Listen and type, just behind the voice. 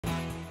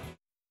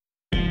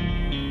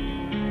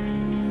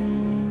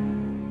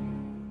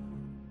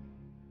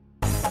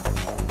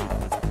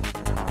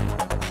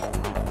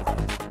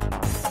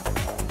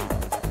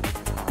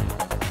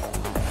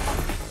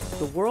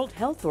World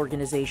Health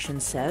Organization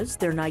says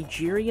their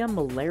Nigeria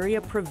malaria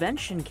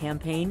prevention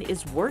campaign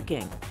is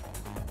working,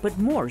 but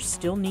more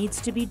still needs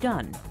to be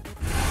done.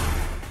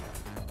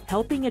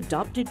 Helping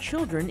adopted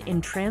children in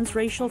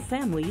transracial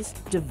families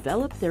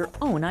develop their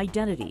own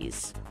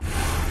identities.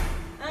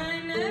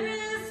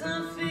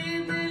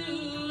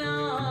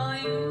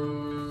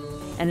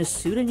 And a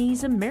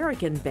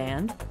Sudanese-American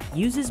band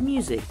uses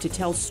music to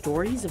tell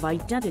stories of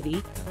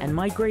identity and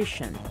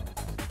migration.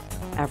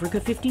 Africa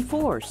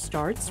 54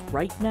 starts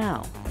right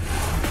now.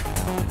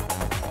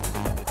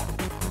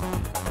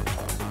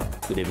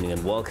 Good evening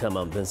and welcome.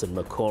 I'm Vincent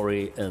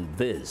McCory and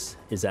this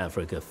is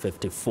Africa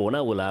 54.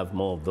 Now we'll have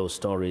more of those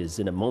stories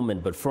in a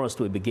moment, but first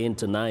we begin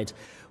tonight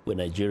with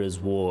Nigeria's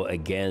war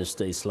against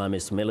the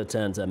Islamist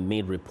militants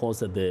amid reports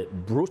that the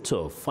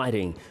brutal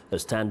fighting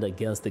has turned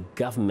against the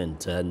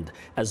government, and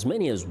as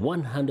many as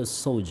 100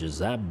 soldiers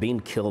have been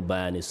killed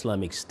by an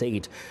Islamic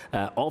State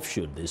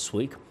offshoot this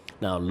week.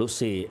 Now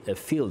Lucy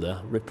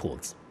Fielder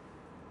reports.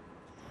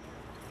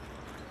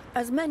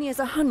 As many as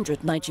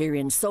 100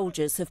 Nigerian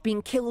soldiers have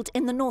been killed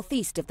in the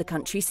northeast of the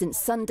country since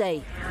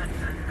Sunday,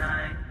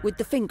 with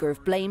the finger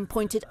of blame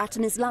pointed at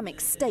an Islamic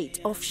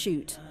State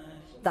offshoot.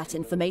 That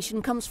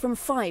information comes from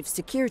 5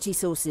 security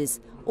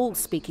sources, all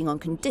speaking on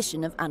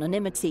condition of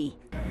anonymity.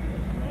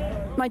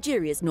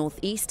 Nigeria's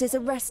northeast is a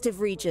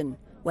restive region,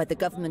 where the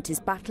government is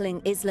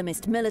battling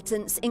Islamist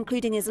militants,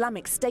 including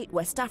Islamic State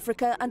West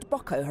Africa and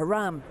Boko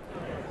Haram.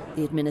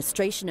 The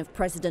administration of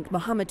President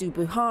Muhammadu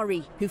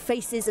Buhari, who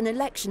faces an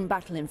election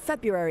battle in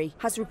February,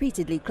 has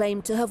repeatedly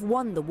claimed to have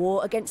won the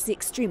war against the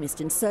extremist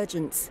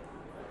insurgents.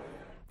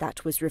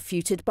 That was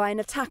refuted by an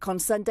attack on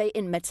Sunday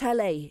in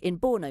Metele in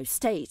Borno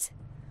State.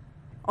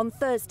 On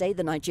Thursday,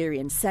 the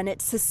Nigerian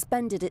Senate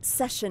suspended its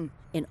session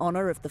in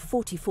honor of the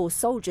 44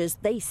 soldiers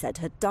they said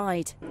had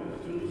died.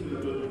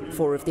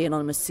 4 of the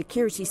anonymous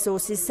security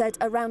sources said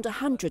around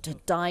 100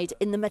 had died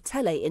in the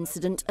Metele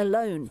incident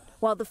alone,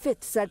 while the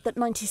 5th said that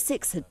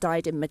 96 had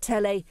died in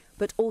Metele,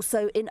 but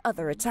also in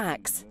other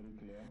attacks.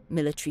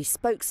 Military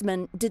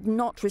spokesmen did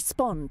not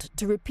respond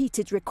to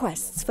repeated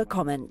requests for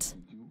comment.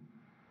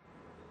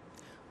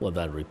 Well,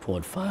 that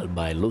report filed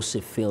by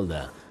Lucy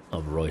Fielder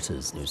of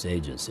Reuters news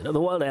agency. Now,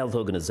 the World Health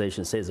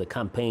Organization says a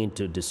campaign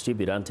to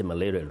distribute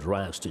anti-malaria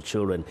drugs to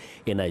children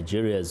in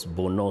Nigeria's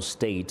Borno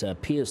State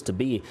appears to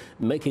be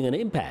making an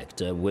impact,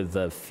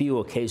 with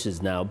fewer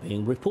cases now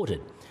being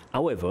reported.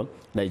 However,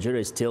 Nigeria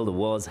is still the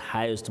world's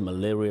highest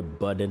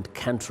malaria-burdened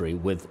country,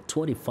 with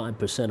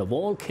 25% of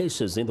all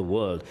cases in the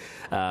world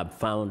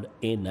found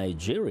in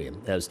Nigeria.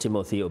 As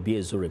Timothy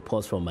Obiezu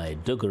reports from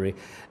Maiduguri,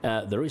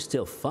 there is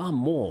still far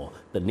more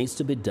that needs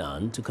to be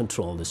done to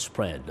control the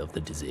spread of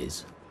the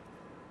disease.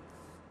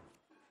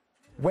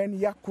 When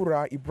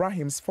Yakura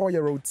Ibrahim's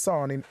 4-year-old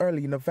son in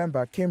early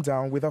November came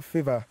down with a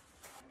fever,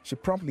 she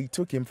promptly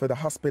took him to the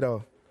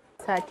hospital.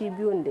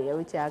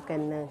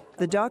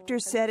 The doctor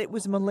said it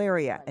was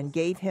malaria and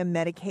gave him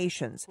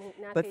medications,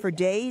 but for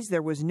days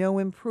there was no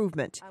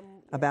improvement.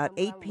 About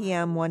 8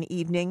 p.m. one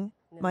evening,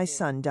 my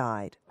son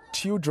died.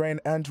 Children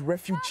and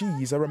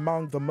refugees are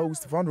among the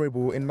most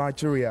vulnerable in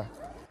Nigeria,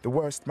 the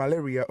worst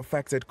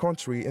malaria-affected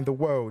country in the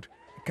world,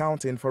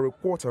 accounting for a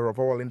quarter of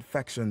all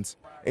infections.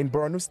 In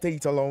Borno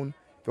State alone,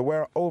 there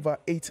were over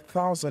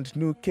 8,000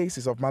 new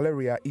cases of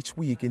malaria each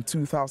week in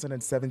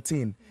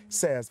 2017,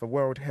 says the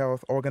World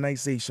Health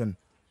Organization.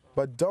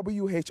 But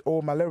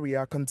WHO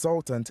malaria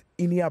consultant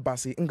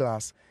Iniabasi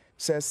Inglas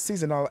says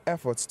seasonal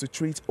efforts to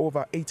treat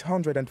over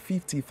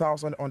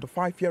 850,000 under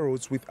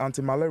 5-year-olds with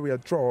anti-malaria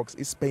drugs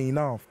is paying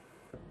off.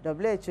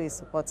 WHO is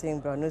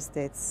supporting Borno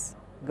State's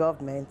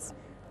government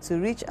to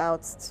reach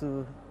out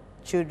to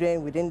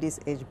children within this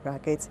age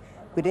bracket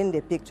within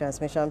the peak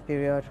transmission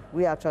period.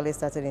 We actually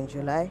started in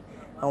July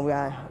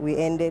and we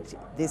ended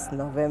this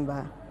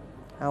November,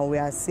 and we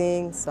are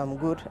seeing some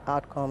good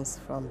outcomes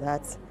from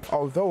that.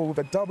 Although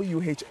the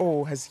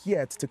WHO has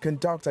yet to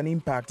conduct an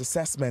impact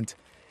assessment,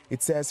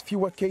 it says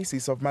fewer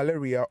cases of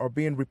malaria are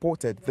being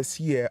reported this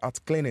year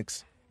at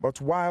clinics. But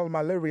while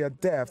malaria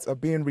deaths are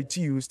being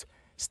reduced,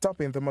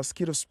 stopping the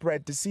mosquito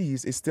spread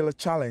disease is still a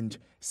challenge,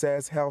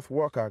 says health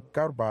worker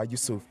Garba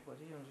Yusuf.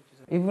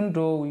 Even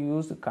though we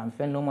use the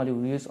campaign, normally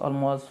we use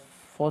almost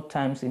 4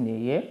 times in a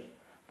year,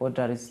 but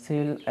there is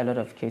still a lot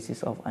of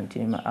cases of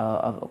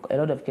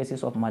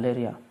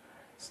malaria.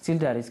 Still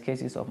there is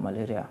cases of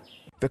malaria.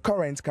 The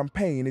current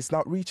campaign is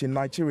not reaching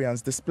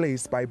Nigerians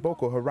displaced by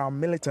Boko Haram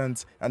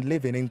militants and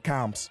living in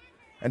camps.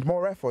 And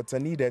more efforts are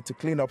needed to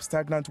clean up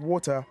stagnant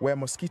water where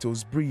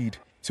mosquitoes breed,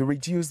 to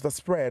reduce the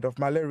spread of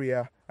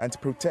malaria and to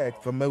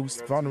protect the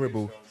most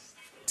vulnerable.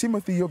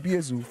 Timothy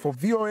Obiezu for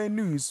VOA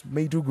News,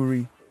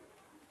 Maiduguri.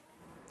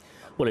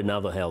 Well, in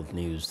other health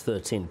news,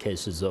 13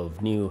 cases of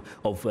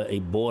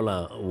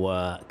Ebola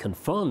were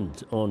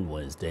confirmed on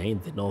Wednesday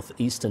in the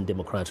Northeastern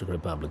Democratic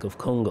Republic of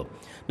Congo.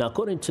 Now,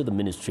 according to the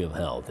Ministry of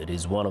Health, it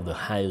is one of the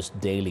highest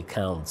daily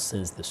counts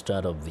since the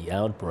start of the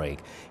outbreak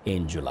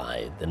in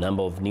July. The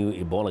number of new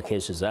Ebola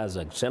cases has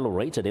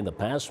accelerated in the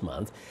past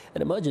month.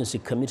 An emergency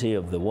committee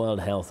of the World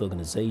Health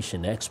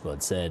Organization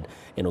experts said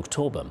in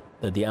October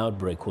that the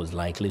outbreak was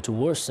likely to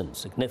worsen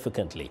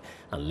significantly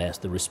unless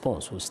the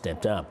response was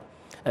stepped up.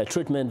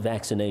 Treatment,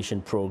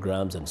 vaccination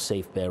programs and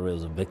safe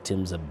burials of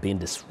victims have been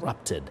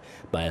disrupted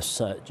by a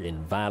surge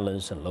in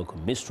violence and local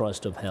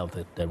mistrust of health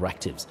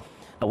directives.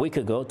 A week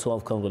ago,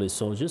 12 Congolese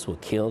soldiers were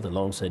killed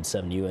alongside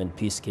 7 UN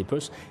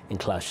peacekeepers in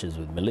clashes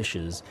with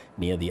militias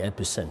near the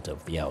epicenter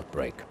of the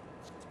outbreak.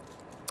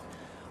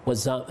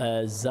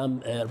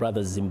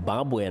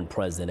 Zimbabwean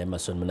President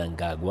Emmerson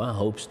Mnangagwa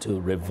hopes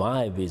to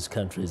revive his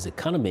country's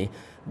economy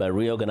by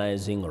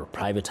reorganizing or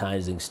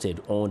privatizing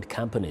state-owned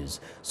companies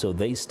so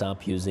they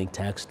stop using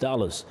tax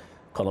dollars.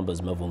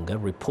 Columbus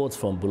Mavunga reports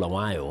from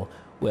Bulawayo,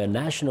 where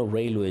National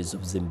Railways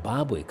of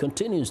Zimbabwe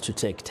continues to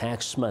take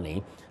tax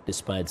money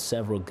despite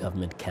several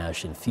government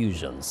cash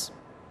infusions.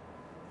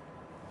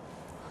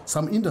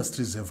 Some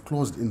industries have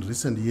closed in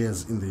recent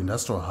years in the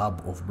industrial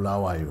hub of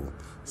Bulawayo,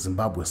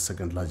 Zimbabwe's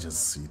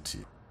second-largest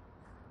city.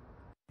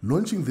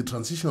 Launching the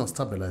Transitional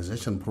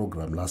Stabilization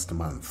Program last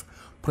month,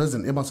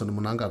 President Emmerson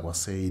Mnangagwa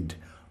said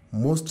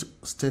most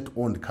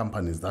state-owned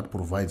companies that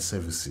provide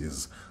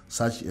services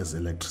such as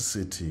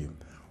electricity,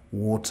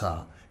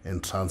 water,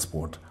 and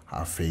transport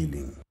are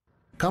failing.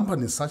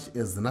 Companies such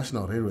as the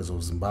National Railways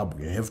of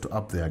Zimbabwe have to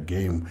up their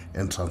game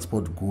and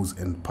transport goods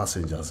and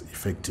passengers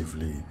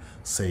effectively,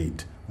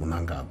 said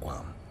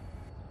Mnangagwa.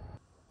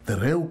 The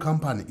rail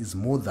company is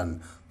more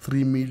than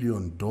 $3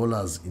 million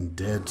in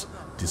debt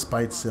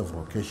despite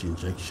several cash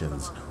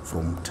injections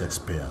from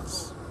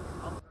taxpayers.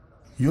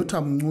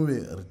 Yotam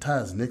Ngube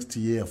retires next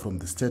year from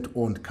the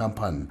state-owned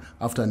company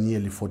after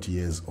nearly 40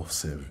 years of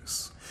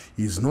service.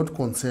 He is not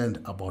concerned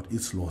about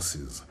its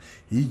losses.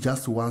 He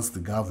just wants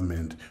the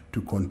government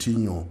to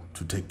continue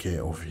to take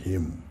care of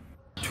him.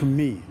 To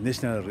me,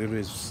 National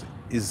Railways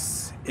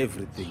is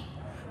everything.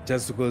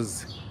 Just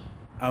because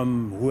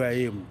I'm who I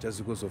am, just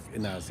because of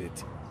NRZ.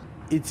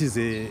 It is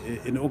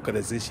an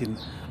organization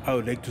I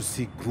would like to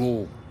see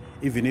grow.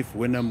 Even if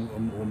when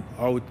I'm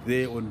out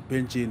there on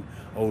pension,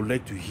 I would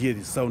like to hear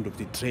the sound of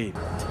the train.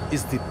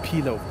 It's the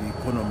pillar of the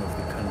economy of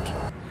the country.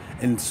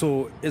 And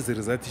so, as a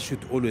result, it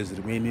should always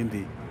remain in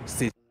the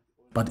state.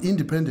 But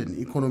independent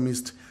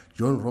economist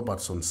John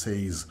Robertson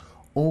says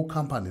all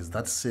companies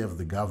that serve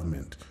the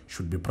government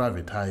should be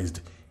privatized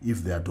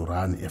if they are to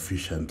run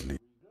efficiently.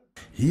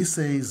 He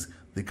says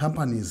the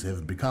companies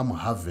have become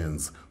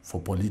havens for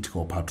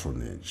political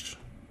patronage.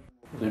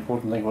 The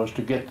important thing was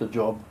to get the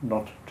job,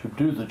 not to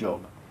do the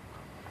job.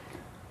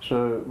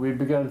 So we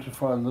began to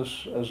find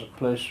this as a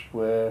place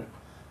where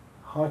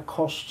high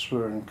costs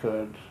were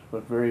incurred,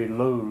 but very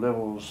low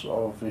levels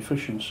of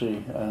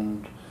efficiency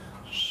and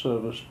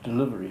service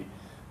delivery.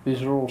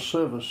 These are all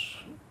service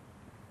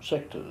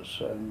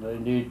sectors, and they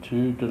need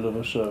to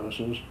deliver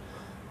services,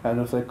 and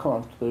if they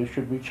can't, they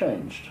should be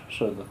changed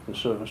so that the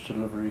service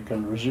delivery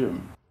can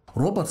resume.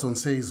 Robertson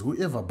says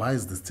whoever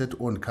buys the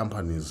state-owned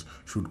companies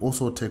should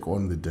also take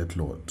on the debt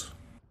load.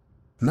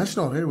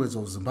 National Railways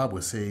of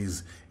Zimbabwe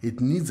says it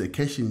needs a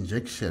cash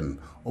injection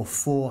of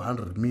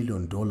 $400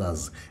 million,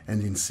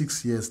 and in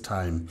 6 years'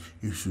 time,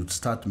 it should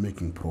start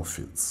making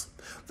profits.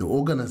 The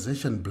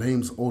organization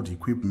blames old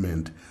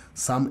equipment,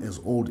 some as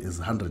old as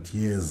 100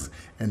 years,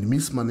 and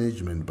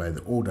mismanagement by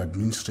the old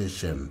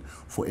administration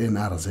for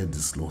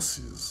NRZ's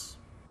losses.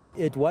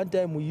 At one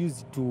time, we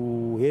used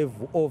to have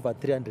over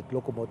 300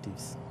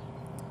 locomotives,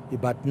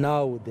 but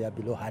now they are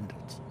below 100.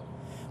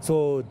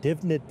 So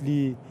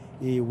definitely,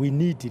 we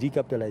need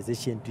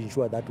recapitalization to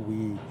ensure that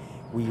we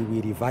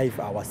revive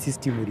our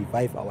system, we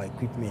revive our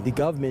equipment. The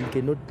government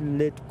cannot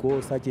let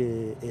go such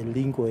a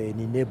link or an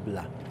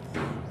enabler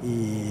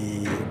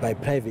by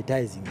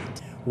privatizing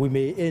it. We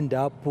may end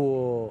up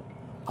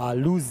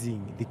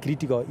losing the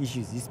critical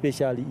issues,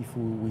 especially if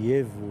we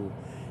have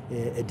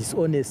a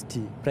dishonest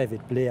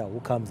private player who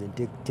comes and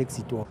takes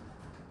it on.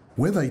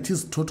 Whether it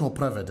is total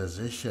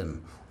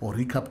privatization or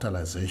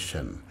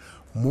recapitalization,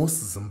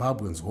 most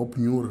Zimbabweans hope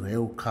new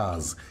rail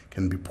cars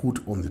can be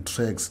put on the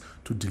tracks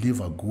to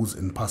deliver goods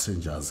and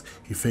passengers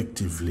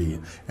effectively,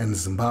 and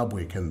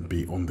Zimbabwe can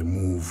be on the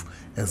move,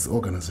 as the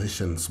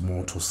organization's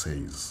motto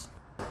says.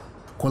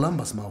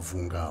 Columbus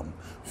Mavunga,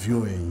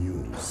 VOA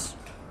News.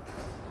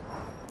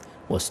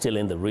 Well, still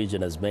in the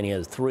region, as many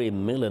as 3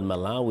 million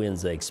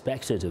Malawians are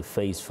expected to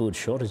face food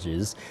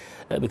shortages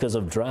because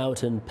of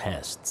drought and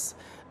pests.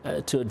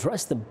 To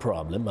address the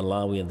problem,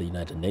 Malawi and the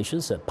United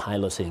Nations are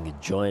piloting a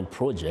joint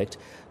project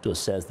to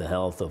assess the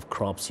health of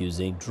crops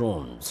using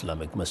drones.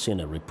 Lamek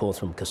Mashina reports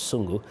from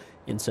Kasungu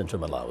in central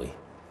Malawi.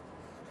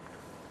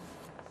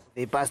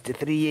 The past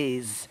 3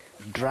 years,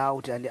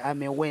 drought and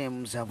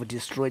armyworms have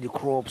destroyed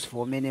crops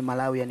for many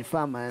Malawian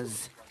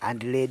farmers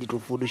and led to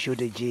food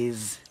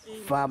shortages.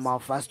 Farmer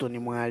Faston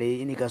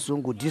Mwale in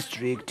Kasungu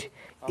district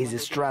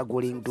is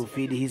struggling to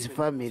feed his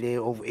family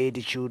of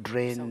 8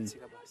 children.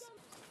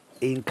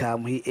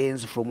 Income he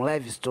earns from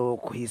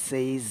livestock, he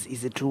says,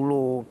 is too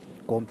low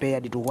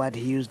compared to what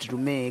he used to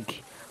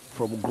make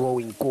from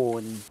growing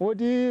corn.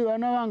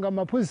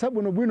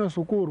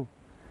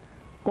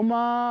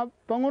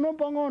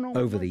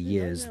 Over the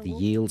years, the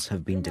yields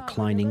have been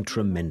declining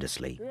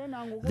tremendously.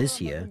 This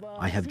year,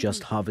 I have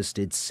just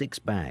harvested 6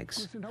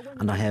 bags,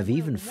 and I have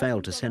even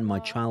failed to send my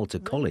child to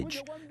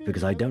college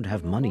because I don't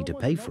have money to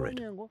pay for it.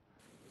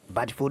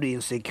 But food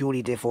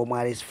insecurity for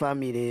Mwale's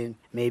family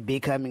may be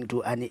coming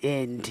to an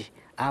end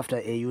after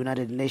a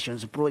United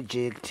Nations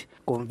project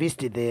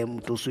convinced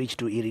them to switch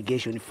to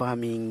irrigation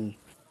farming.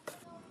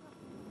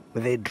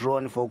 The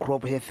Drone for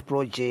Crop Health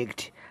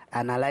project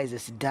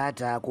analyzes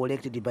data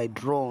collected by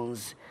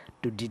drones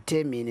to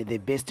determine the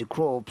best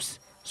crops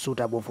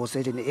suitable for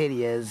certain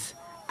areas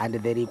and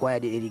the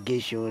required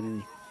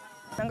irrigation.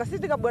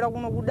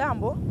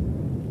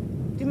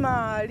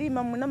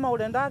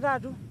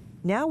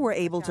 Now we're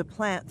able to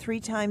plant 3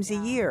 times a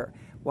year,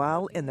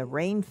 while in the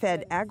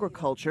rain-fed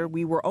agriculture,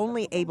 we were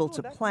only able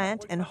to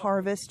plant and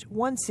harvest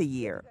once a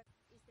year.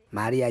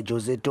 Maria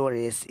Jose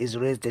Torres is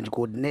resident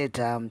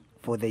coordinator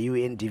for the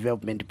UN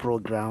Development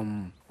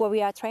Program. What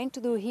we are trying to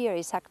do here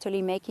is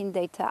actually making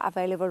data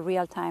available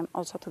real-time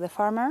also to the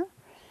farmer,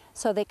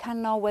 so they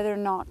can know whether or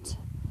not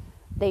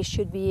they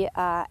should be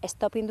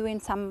stopping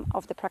doing some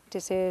of the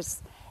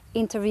practices,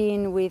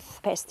 intervene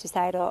with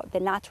pesticide or the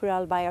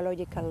natural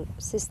biological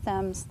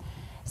systems,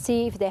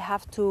 see if they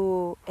have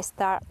to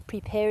start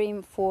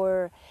preparing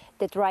for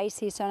the dry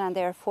season and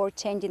therefore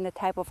changing the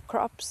type of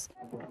crops.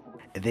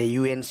 The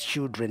UN's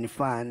Children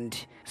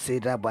Fund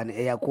set up an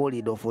air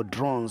corridor for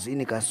drones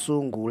in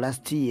Kasungu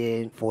last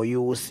year for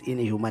use in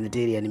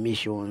humanitarian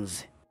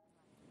missions.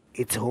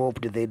 It's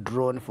hoped the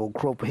Drone for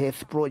Crop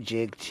Health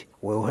project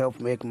will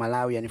help make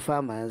Malawian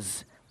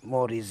farmers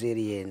more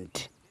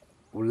resilient.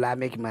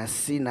 Ulamek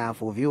Masina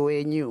for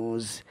VOA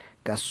News,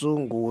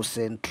 Kasungu,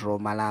 Central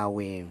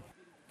Malawi.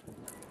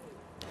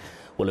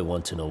 Well, I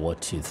want to know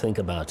what you think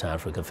about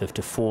Africa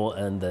 54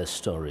 and the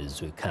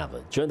stories we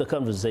covered. Join the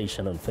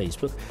conversation on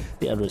Facebook.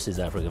 The address is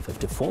Africa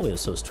 54. We are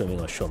also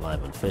streaming our show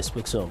live on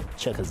Facebook, so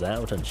check us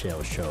out and share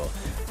our show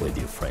with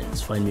your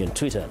friends. Find me on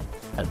Twitter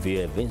at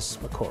VOA Vince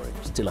McCory.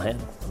 Still ahead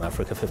on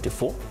Africa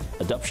 54,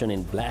 adoption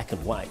in black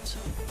and white.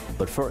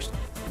 But first,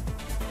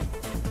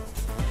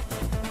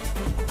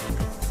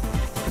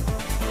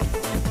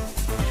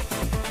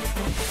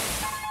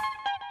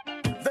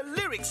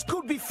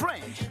 could be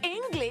French,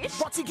 English,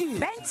 Portuguese,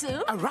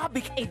 Bantu,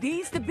 Arabic. It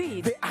is the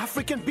beat. The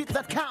African beat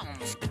that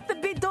counts. The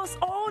beat does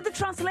all the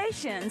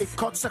translations. It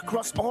cuts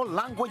across all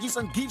languages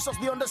and gives us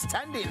the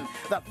understanding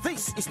that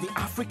this is the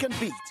African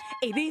beat.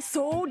 It is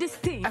so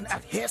distinct and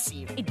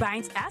adhesive. It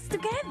binds us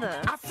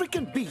together.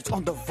 African Beat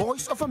on the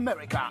Voice of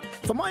America.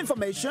 For more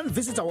information,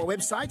 visit our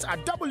website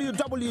at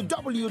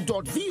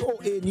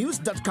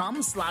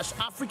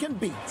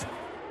www.voanews.com/AfricanBeat.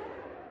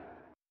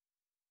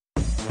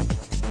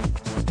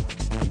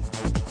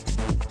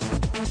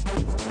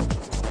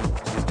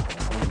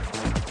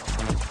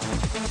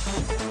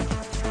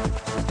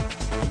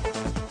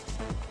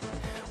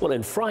 Well,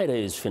 in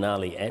Friday's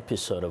finale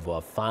episode of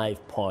our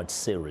 5-part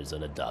series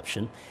on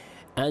adoption,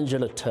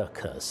 Angela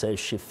Tucker says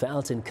she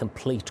felt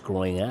incomplete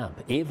growing up,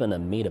 even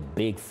amid a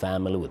big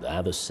family with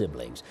other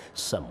siblings,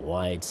 some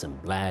white, some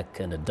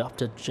black, and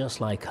adopted just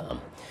like her.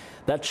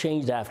 That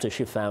changed after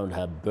she found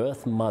her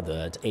birth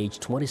mother at age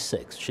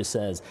 26. She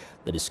says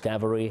the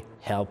discovery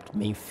helped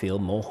me feel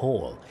more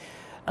whole.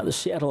 At the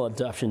Seattle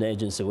Adoption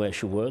Agency where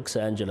she works,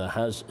 Angela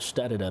has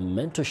started a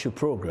mentorship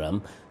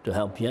program to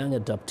help young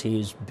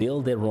adoptees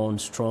build their own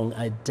strong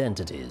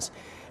identities.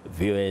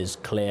 VOA's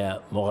Claire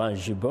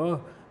Morin-Gibert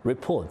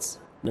reports,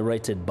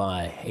 narrated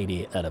by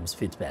Heidi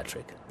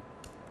Adams-Fitzpatrick.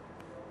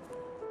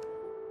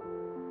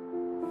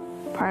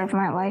 Part of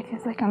my life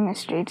is like a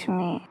mystery to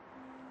me.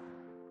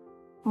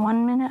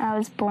 One minute I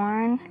was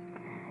born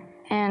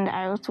and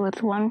I was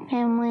with one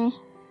family,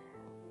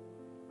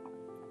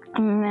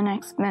 and the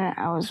next minute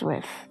I was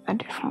with a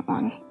different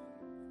one.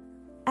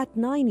 At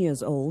 9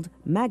 years old,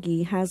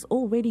 Maggie has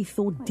already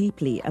thought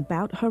deeply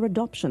about her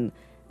adoption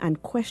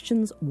and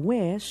questions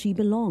where she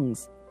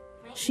belongs.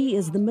 She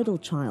is the middle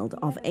child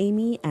of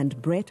Amy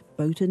and Brett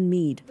Boughton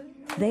Mead.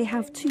 They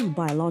have 2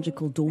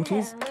 biological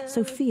daughters,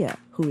 Sophia,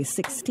 who is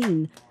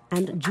 16,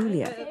 and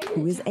Julia,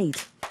 who is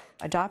 8.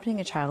 Adopting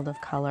a child of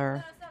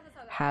color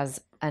has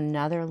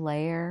another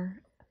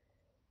layer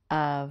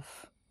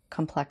of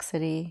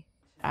complexity.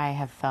 I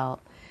have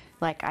felt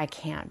like I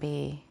can't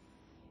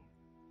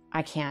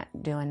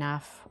do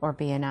enough or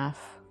be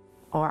enough,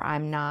 or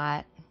I'm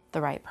not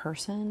the right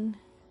person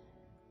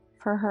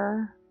for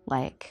her.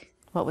 Like,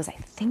 what was I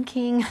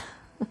thinking?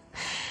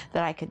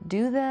 That I could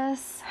do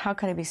this? How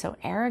could I be so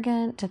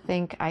arrogant to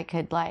think I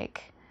could,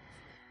 like,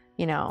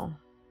 you know,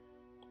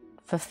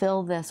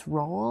 fulfill this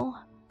role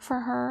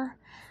for her?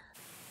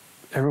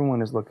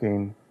 Everyone is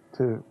looking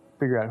to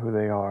figure out who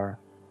they are.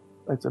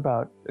 It's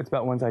about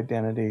one's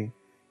identity.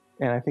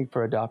 And I think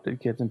for adopted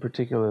kids in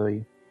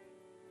particularly,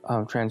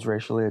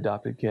 transracially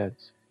adopted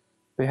kids.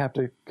 They have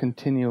to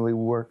continually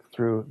work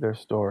through their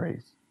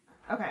stories.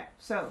 Okay,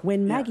 so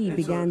when Maggie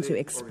began to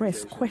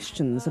express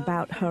questions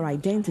about her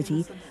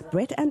identity,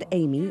 Brett and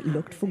Amy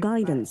looked for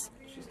guidance.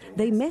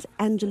 They met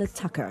Angela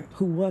Tucker,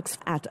 who works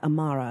at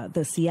Amara,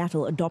 the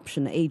Seattle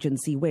adoption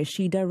agency where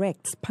she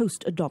directs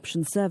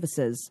post-adoption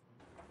services.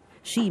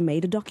 She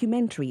made a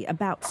documentary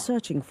about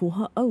searching for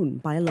her own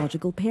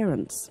biological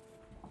parents.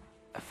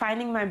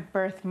 Finding my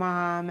birth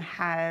mom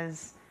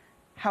has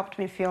helped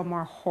me feel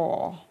more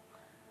whole.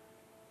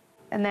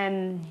 And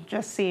then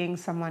just seeing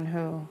someone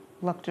who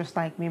looked just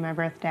like me, my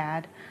birth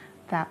dad,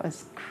 that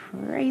was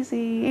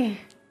crazy.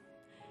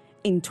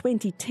 In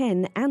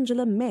 2010,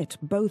 Angela met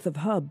both of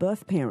her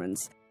birth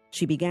parents.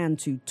 She began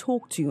to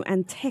talk to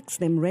and text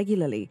them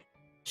regularly.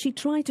 She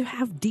tried to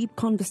have deep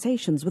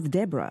conversations with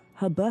Deborah,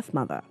 her birth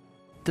mother.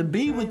 To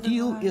be with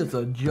you is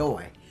a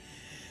joy.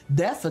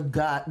 That's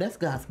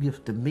God's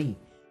gift to me.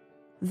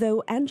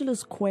 Though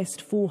Angela's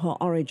quest for her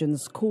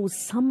origins caused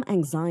some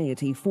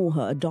anxiety for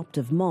her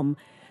adoptive mom,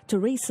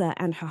 Teresa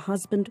and her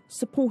husband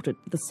supported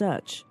the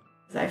search.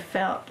 I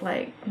felt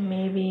like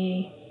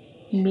maybe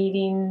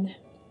meeting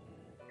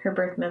her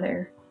birth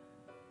mother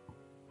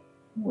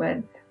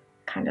would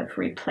kind of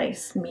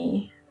replace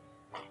me.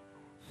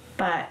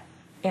 But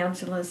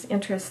Angela's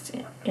interest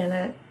in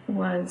it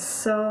was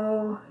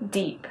so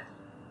deep,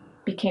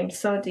 became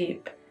so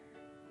deep,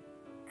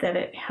 that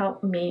it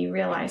helped me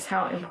realize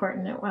how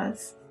important it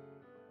was.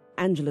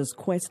 Angela's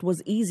quest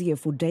was easier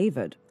for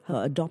David,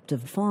 her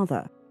adoptive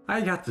father. I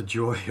got the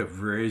joy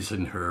of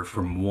raising her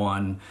from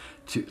 1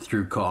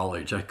 through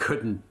college.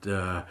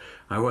 I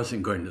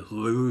wasn't going to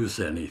lose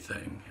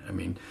anything. I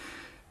mean,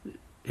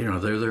 you know,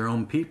 they're their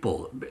own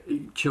people.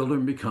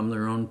 Children become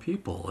their own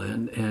people.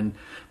 And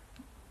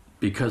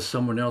because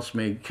someone else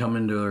may come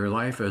into their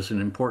life as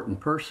an important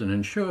person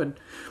and should,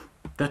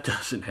 that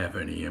doesn't have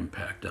any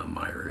impact on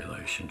my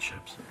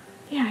relationships.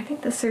 Yeah, I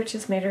think the search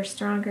has made her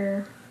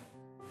stronger.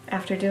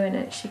 After doing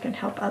it, she can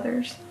help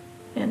others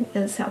and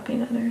is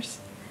helping others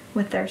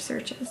with their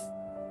searches.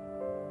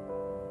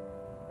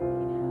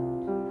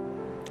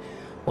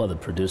 Well, the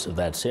producer of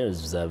that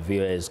series,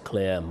 VOA's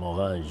Claire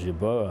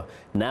Morin-Gibert,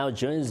 now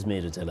joins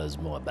me to tell us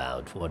more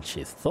about what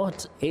she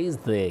thought is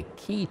the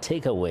key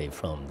takeaway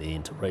from the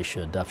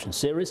interracial adoption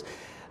series,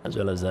 as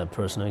well as her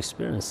personal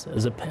experience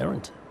as a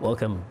parent.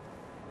 Welcome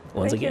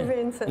once again. Thank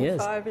you,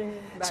 Vincent, for having me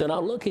back. So now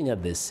looking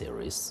at this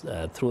series,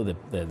 through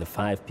the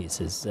 5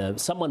 pieces,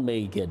 someone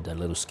may get a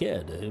little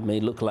scared. It may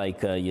look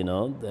like, you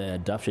know,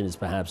 adoption is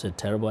perhaps a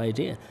terrible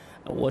idea.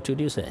 What would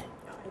you say?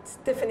 It's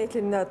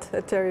definitely not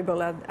a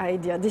terrible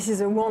idea. This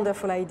is a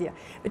wonderful idea.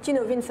 But you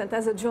know, Vincent,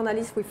 as a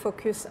journalist, we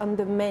focus on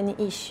the main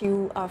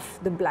issue of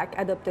the black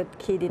adopted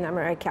kid in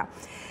America.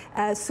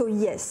 So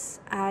yes,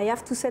 I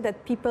have to say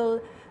that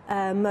people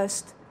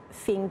must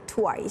think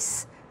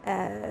twice.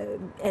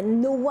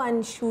 And no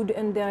one should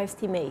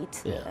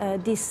underestimate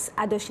this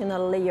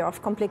additional layer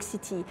of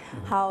complexity,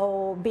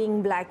 how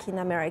being black in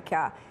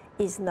America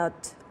is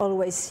not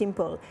always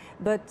simple.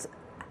 But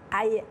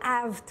I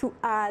have to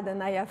add,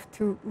 and I have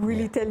to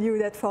really tell you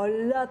that for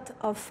a lot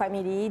of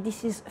family,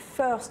 this is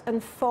first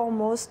and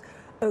foremost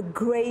a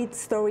great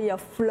story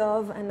of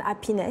love and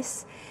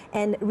happiness.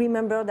 And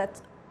remember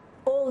that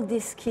all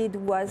this kid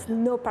was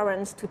no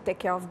parents to take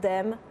care of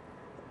them,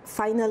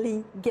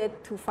 finally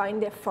get to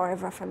find their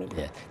forever family.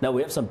 Yeah. Now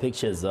we have some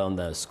pictures on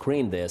the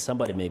screen there.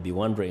 Somebody may be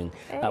wondering,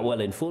 well,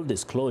 in full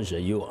disclosure,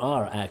 you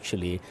are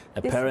actually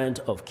a parent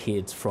of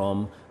kids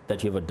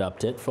that you've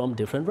adopted from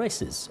different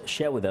races.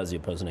 Share with us your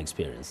personal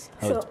experience.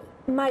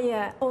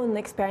 My own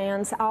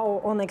experience,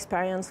 our own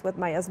experience with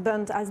my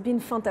husband has been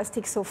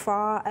fantastic so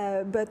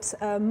far, but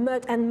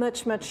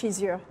much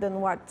easier than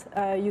what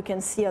you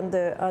can see on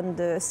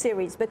the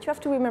series. But you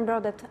have to remember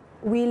that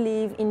we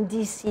live in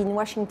DC, in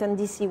Washington,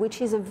 DC, which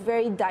is a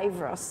very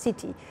diverse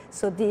city.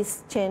 So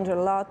this changed a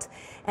lot.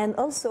 And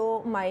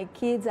also my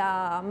kids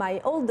are, my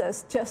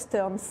oldest just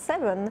turned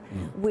 7,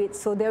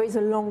 so there is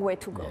a long way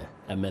to go. Yeah.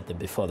 I met them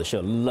before the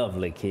show.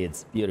 Lovely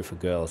kids, beautiful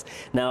girls.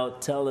 Now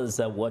tell us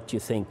what you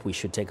think we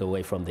should take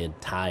away from the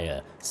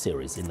entire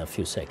series in a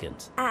few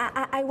seconds.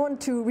 I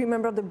want to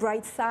remember the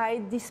bright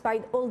side.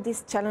 Despite all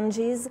these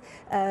challenges,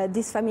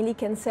 this family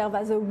can serve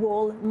as a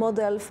role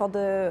model for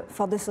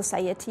the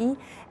society.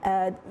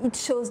 It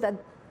shows that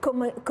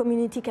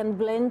community can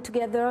blend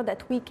together,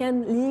 that we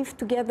can live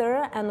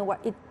together, and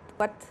what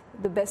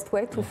the best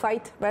way to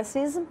fight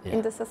racism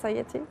in the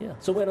society. Yeah.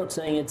 So we're not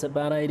saying it's a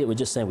bad idea. We're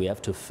just saying we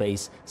have to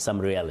face some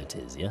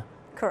realities, yeah?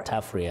 Correct.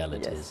 Tough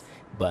realities. Yes.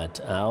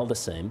 But all the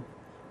same,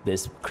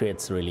 this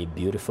creates really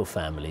beautiful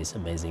families,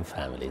 amazing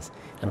families.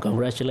 And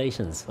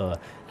congratulations for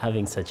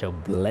having such a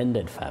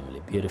blended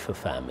family, beautiful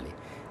family.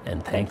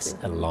 And thanks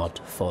a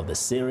lot for the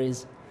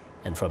series.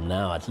 And from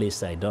now, at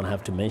least I don't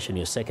have to mention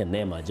your second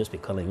name. I'll just be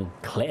calling you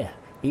Claire.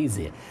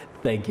 Easier.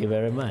 Thank you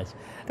very much.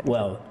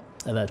 Well,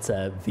 that's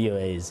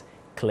VOA's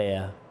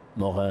Claire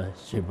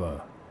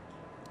Morin-Gibert.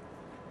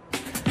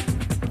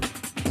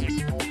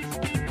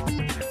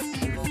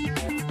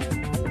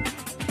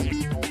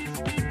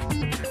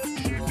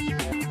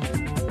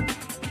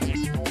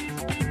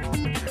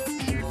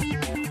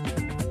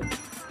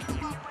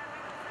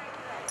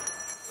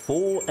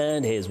 4,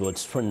 and here's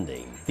what's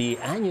trending. The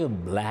annual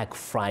Black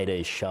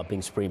Friday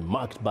shopping spree,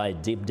 marked by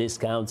deep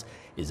discounts,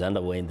 is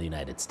underway in the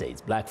United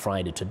States. Black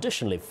Friday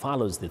traditionally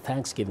follows the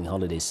Thanksgiving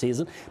holiday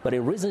season, but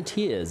in recent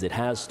years it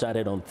has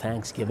started on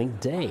Thanksgiving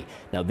Day.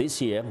 Now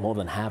this year, more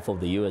than half of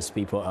the U.S.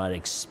 people are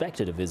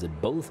expected to visit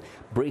both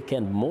brick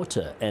and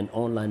mortar and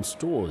online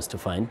stores to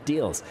find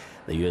deals.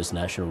 The U.S.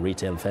 National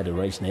Retail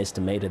Federation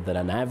estimated that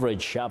an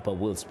average shopper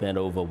will spend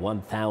over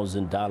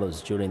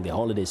 $1,000 during the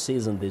holiday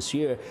season this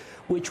year,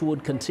 which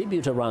would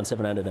contribute around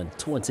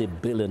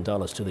 $720 billion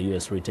to the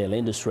U.S. retail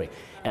industry.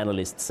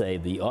 Analysts say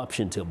the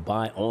option to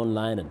buy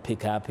online and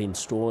pick up in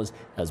stores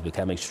has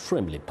become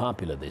extremely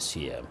popular this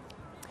year.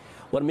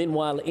 Well,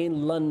 meanwhile,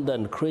 in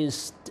London,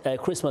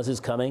 Christmas is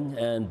coming,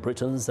 and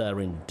Britons are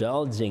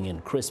indulging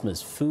in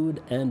Christmas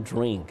food and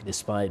drink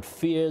despite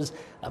fears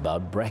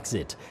about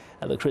Brexit.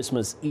 The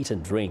Christmas Eat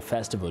and Drink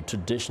Festival,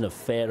 traditional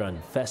fare and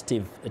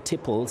festive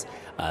tipples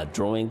are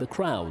drawing the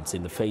crowds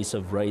in the face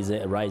of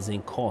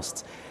rising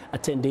costs.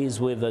 Attendees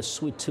with a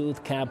sweet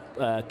tooth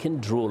can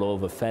drool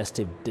over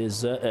festive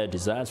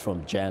desserts,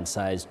 from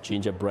giant-sized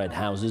gingerbread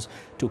houses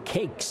to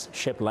cakes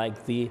shaped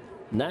like the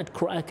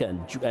Nutcracker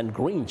and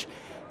Grinch.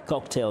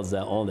 Cocktails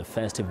are on the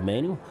festive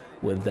menu,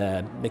 with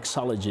the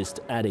mixologist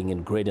adding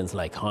ingredients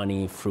like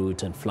honey,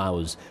 fruit, and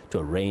flowers to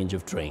a range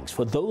of drinks.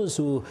 For those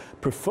who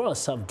prefer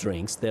soft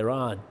drinks, there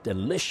are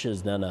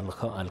delicious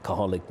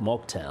non-alcoholic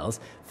mocktails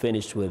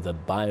finished with a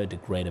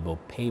biodegradable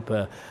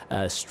paper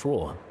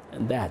straw.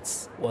 And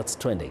that's what's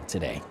trending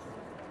today.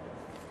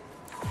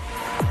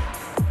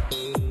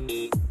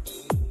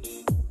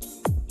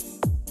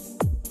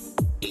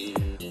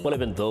 Well,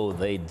 even though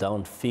they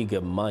don't figure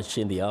much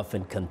in the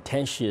often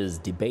contentious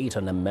debate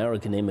on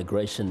American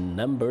immigration,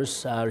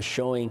 numbers are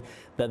showing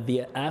that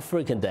the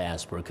African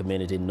diaspora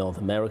community in North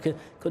America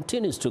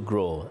continues to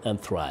grow and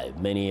thrive.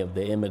 Many of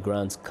the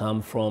immigrants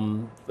come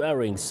from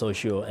varying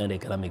socio and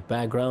economic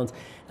backgrounds,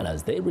 and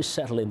as they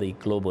resettle in the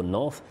global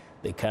North,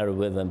 they carry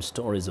with them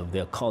stories of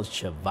their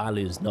culture,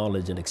 values,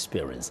 knowledge, and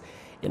experience.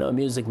 In our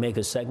Music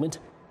Maker segment,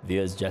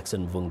 VOA's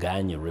Jackson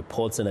Vunganyi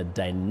reports on a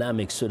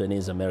dynamic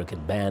Sudanese-American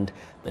band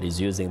that is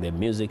using their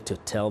music to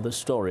tell the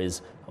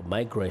stories of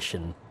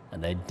migration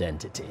and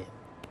identity.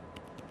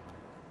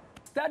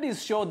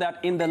 Studies show that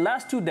in the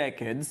last 2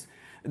 decades,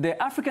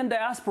 the African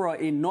diaspora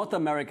in North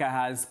America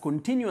has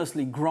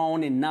continuously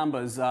grown in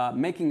numbers,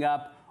 making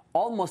up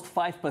almost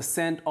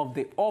 5% of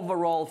the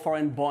overall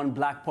foreign-born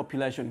black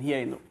population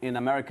here in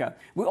America.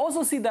 We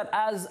also see that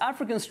as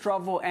Africans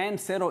travel and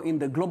settle in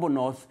the global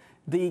North,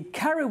 they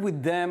carry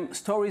with them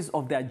stories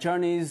of their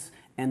journeys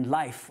and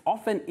life,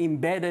 often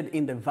embedded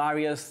in the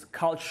various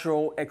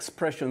cultural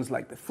expressions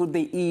like the food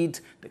they eat,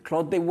 the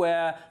clothes they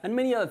wear, and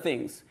many other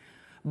things.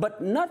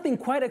 But nothing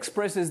quite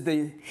expresses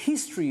the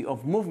history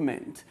of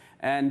movement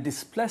and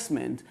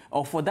displacement,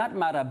 or for that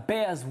matter,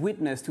 bears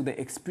witness to the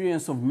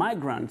experience of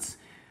migrants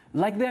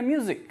like their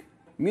music.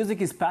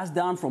 Music is passed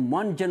down from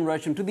one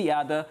generation to the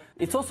other.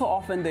 It's also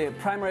often the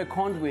primary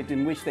conduit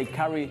in which they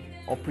carry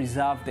or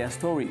preserve their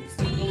stories.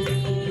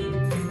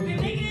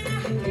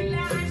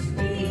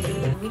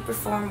 We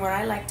perform what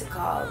I like to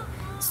call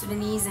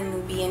Sudanese and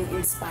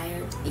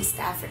Nubian-inspired East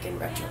African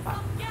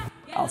retropop.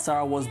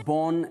 Alsara was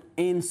born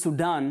in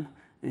Sudan,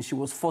 and she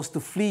was forced to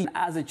flee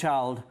as a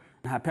child.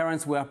 Her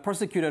parents were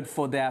persecuted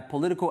for their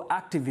political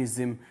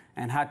activism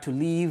and had to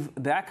leave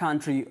their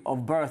country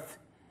of birth.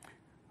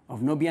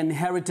 Of Nubian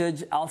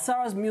heritage,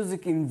 Alsara's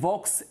music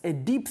invokes a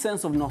deep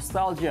sense of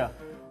nostalgia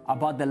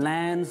about the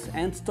lands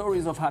and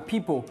stories of her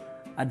people,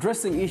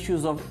 addressing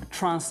issues of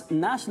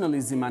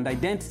transnationalism and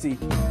identity.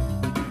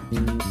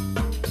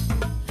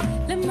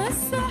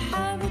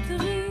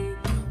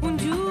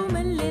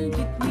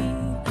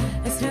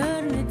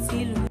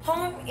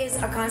 Home is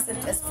a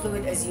concept as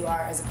fluid as you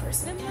are as a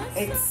person.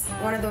 It's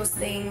one of those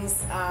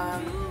things,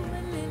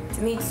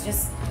 to me,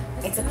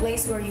 it's a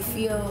place where you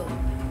feel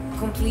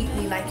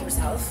completely like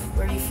yourself,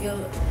 where you feel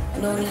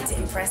no need to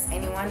impress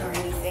anyone or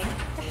anything.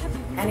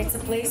 And it's a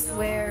place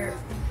where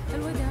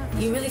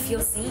you really feel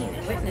seen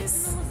and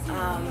witnessed,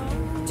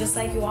 just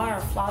like you are,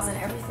 flaws in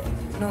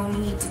everything. No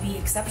need to be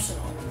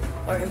exceptional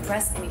or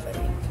impress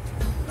anybody.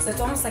 So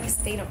it's almost like a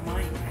state of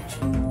mind,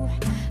 actually.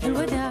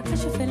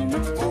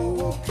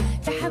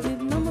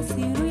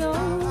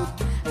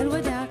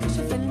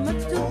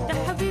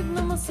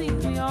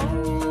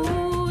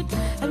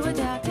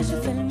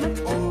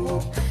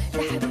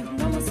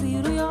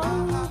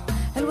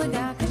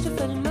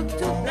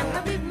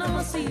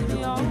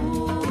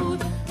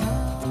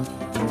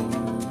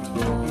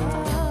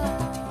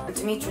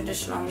 To me,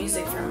 traditional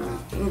music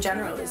in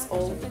general is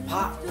old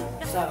pop,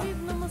 so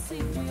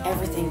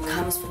everything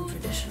comes from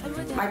tradition.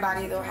 My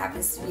body, though,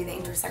 happens to be the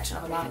intersection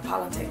of a lot of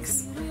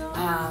politics,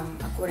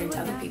 according to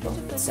other people.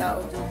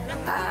 So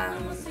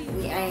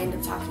I end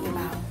up talking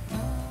about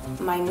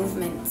my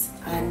movement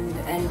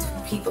and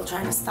people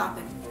trying to stop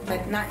it,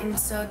 but not in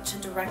such a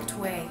direct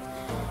way.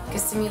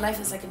 Because to me, life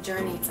is like a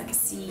journey. It's like a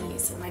sea.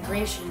 It's a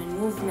migration and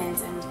movement,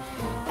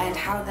 and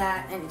how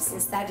that, and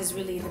since that is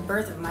really the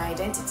birth of my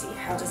identity,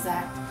 how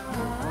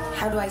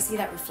do I see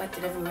that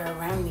reflected everywhere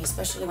around me,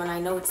 especially when I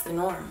know it's the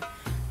norm.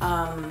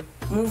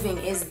 Moving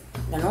is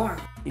the norm.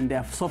 In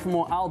their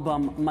sophomore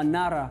album,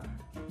 Manara,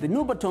 the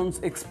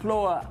Nubatons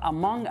explore,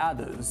 among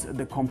others,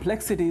 the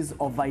complexities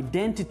of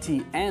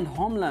identity and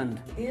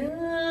homeland.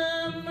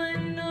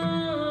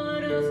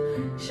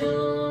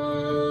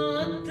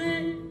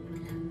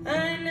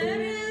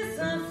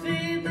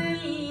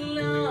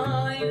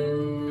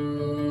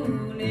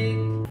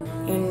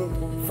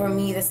 For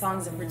me, the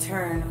songs of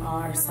return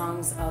are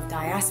songs of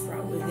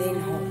diaspora within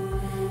home,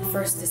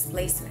 first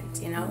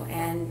displacement, you know,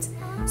 and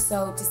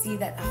so to see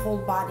that a whole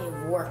body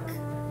of work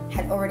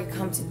had already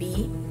come to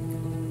be,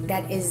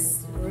 that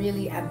is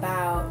really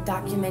about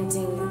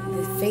documenting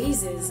the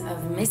phases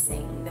of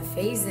missing, the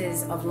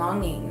phases of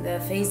longing, the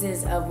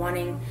phases of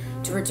wanting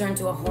to return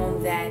to a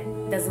home that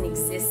doesn't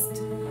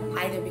exist,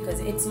 either because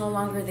it's no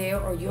longer there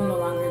or you're no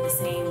longer the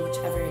same,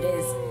 whichever it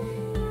is.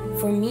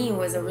 For me, it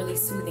was a really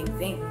soothing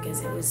thing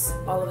because it was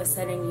all of a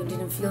sudden you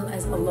didn't feel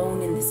as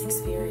alone in this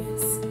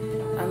experience.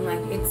 I'm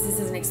like, this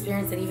is an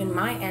experience that even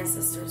my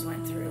ancestors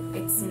went through.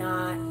 It's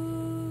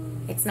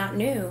not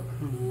new.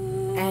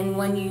 And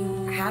when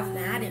you have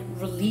that, it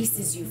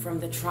releases you from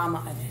the trauma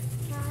of it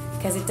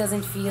because it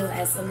doesn't feel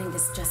as something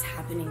that's just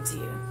happening to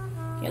you.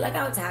 You're like,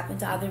 oh, it's happened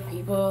to other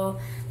people.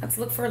 Let's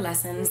look for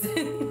lessons.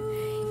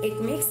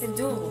 It makes it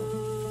doable.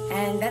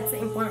 And that's the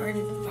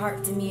important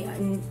part to me,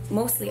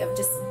 mostly of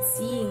just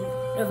seeing,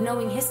 of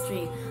knowing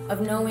history,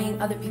 of knowing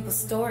other people's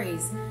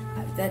stories,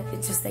 that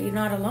it's just that you're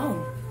not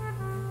alone,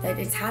 that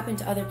it's happened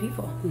to other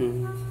people.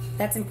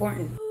 That's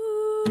important.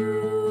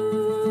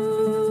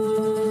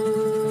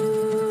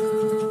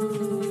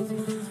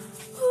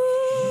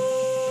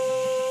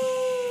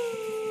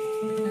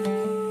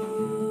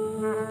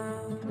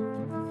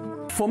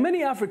 For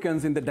many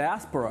Africans in the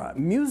diaspora,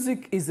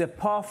 music is a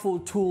powerful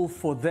tool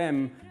for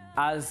them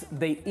as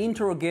they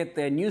interrogate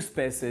their new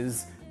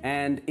spaces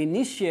and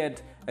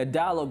initiate a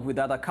dialogue with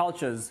other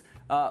cultures.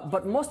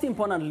 But most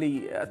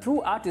importantly,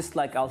 through artists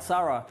like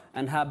Alsara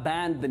and her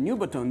band, the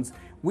Nubatons,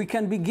 we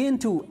can begin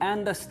to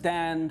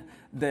understand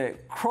the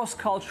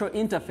cross-cultural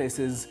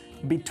interfaces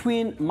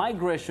between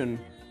migration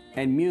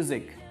and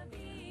music.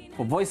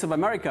 For Voice of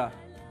America,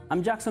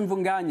 I'm Jackson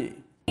Vunganyi.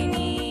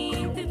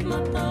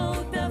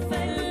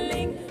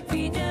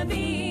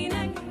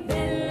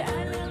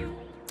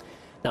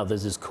 Now,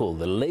 this is cool.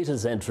 The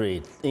latest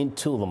entry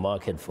into the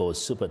market for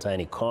super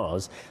tiny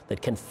cars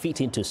that can fit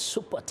into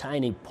super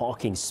tiny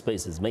parking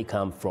spaces may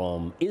come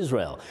from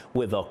Israel,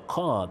 with a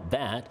car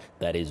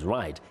that is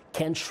right,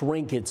 can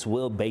shrink its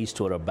wheelbase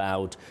to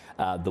about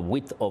the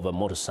width of a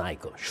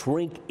motorcycle.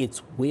 Shrink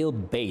its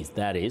wheelbase,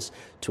 that is,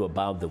 to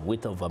about the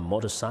width of a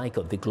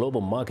motorcycle. The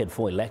global market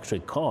for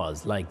electric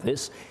cars like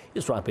this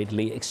is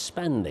rapidly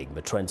expanding.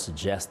 The trend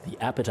suggests the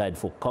appetite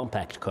for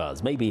compact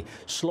cars may be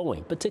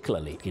slowing,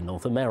 particularly in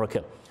North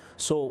America.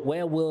 So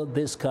where will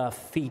this car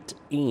fit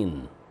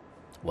in?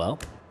 Well,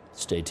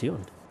 stay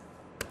tuned.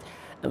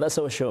 And that's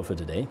our show for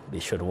today. Be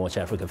sure to watch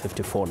Africa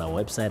 54 on our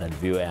website at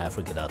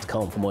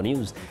voaafrica.com. For more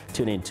news,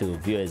 tune in to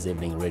VOA's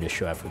evening radio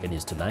show Africa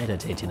News Tonight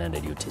at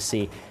 1800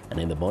 UTC. And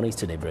in the mornings,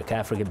 Today Break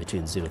Africa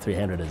between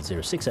 0300 and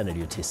 0600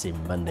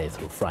 UTC, Monday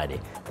through Friday.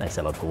 Thanks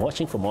a lot for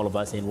watching. From all of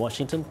us in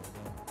Washington,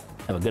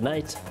 have a good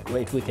night,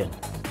 great weekend.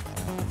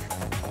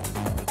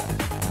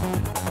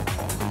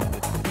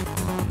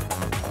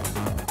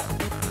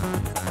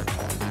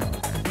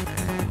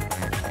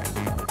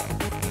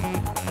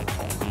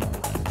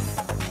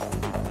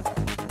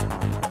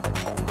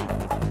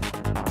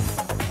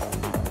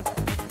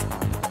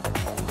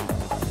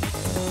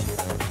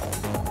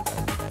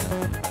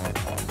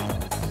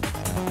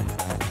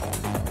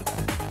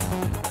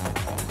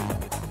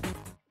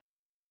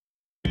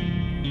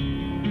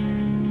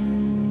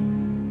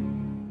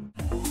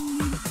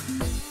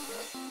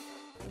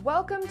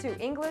 Welcome to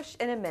English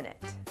in a Minute.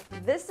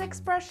 This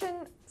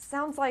expression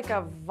sounds like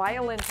a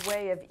violent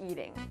way of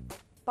eating,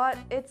 but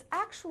it's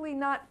actually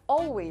not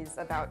always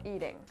about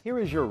eating. Here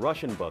is your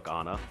Russian book,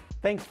 Anna.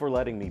 Thanks for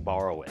letting me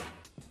borrow it.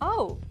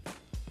 Oh,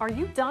 are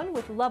you done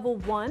with level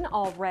 1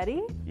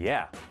 already?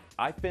 Yeah,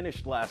 I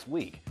finished last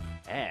week,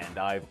 and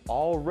I've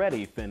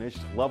already finished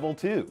level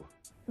 2.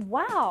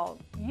 Wow,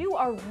 you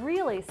are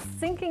really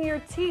sinking your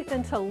teeth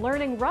into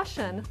learning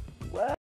Russian.